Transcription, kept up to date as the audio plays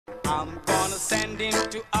I'm gonna send him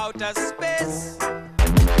to outer space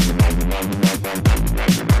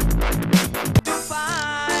to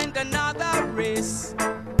find another race. To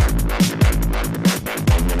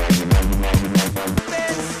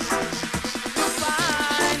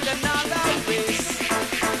find another race.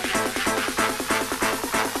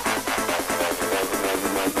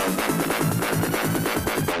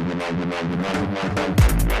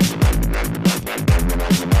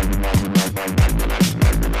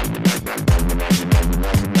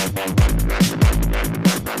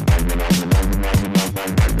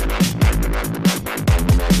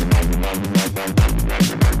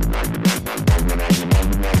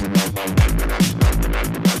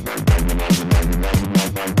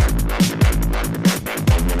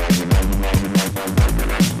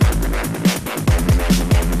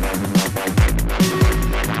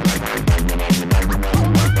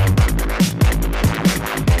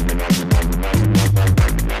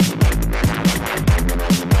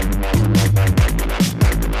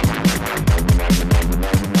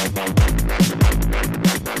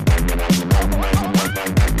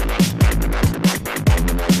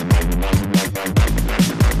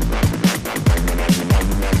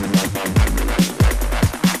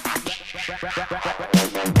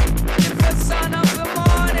 If the son of the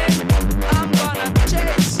morning, I'm gonna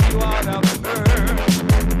chase you out of earth.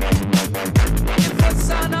 If the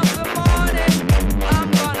son of the morning, I'm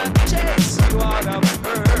gonna chase you out of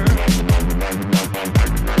earth.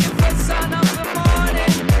 If the son of the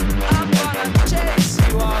morning, I'm gonna chase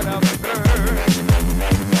you out of earth.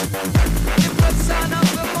 If the son of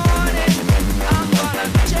the morning, I'm gonna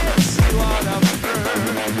chase you out of earth.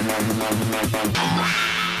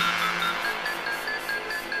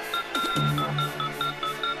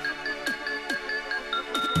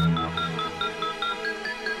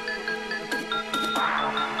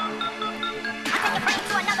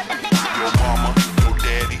 Your mama, your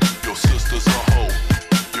daddy, your sister's a hoe.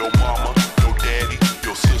 Your mama, your daddy,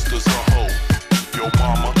 your sister's a hoe. Your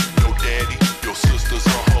mama, your daddy, your sister's a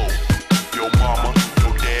hoe. Your mama,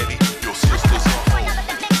 your daddy, your sister's a hoe.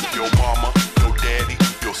 Your mama, your daddy,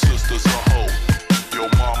 your sister's a hoe. Your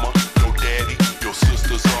mama, your daddy, your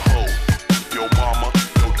sister's a hoe. Your mama,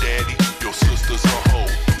 your daddy, your sister's a hoe.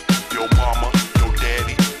 Your mama, your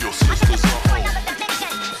daddy, your sister's a hoe.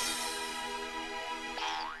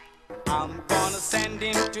 I'm gonna send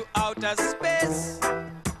him to outer space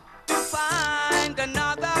to find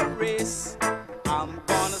another race. I'm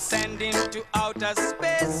gonna send him to outer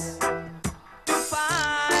space to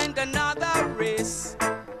find another race.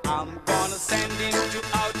 I'm gonna send him to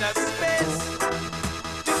outer space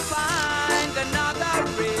to find another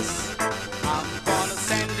race. I'm gonna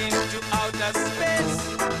send him to outer space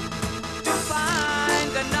to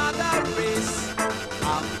find another race.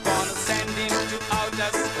 I'm gonna send him to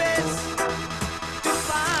outer space to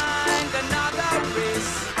find another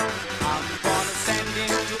race. I'm gonna send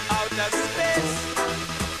him to outer space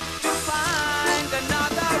to find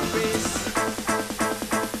another race.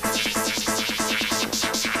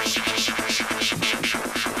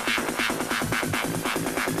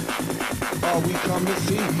 All we come to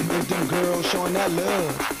see is them girls showing that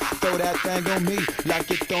love. Throw that thing on me like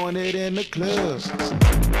you're throwing it in the club.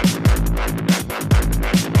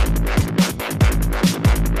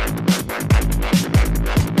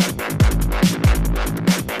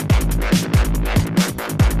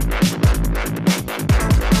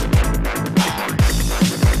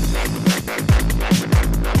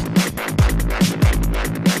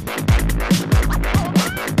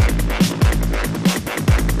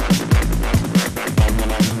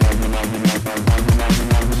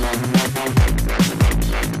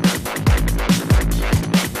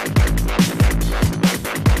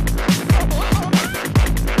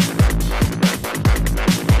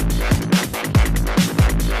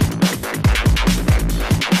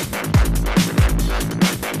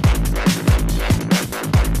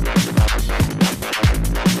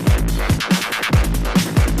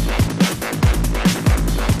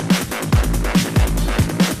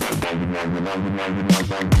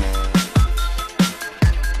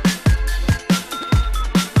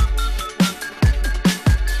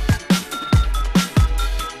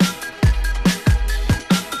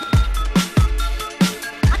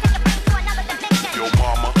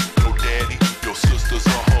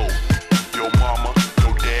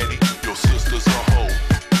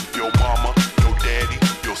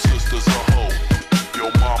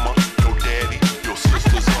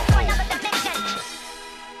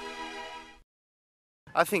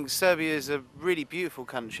 I think Serbia is a really beautiful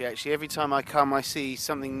country actually. Every time I come I see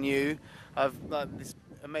something new. I've like this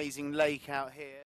amazing lake out here.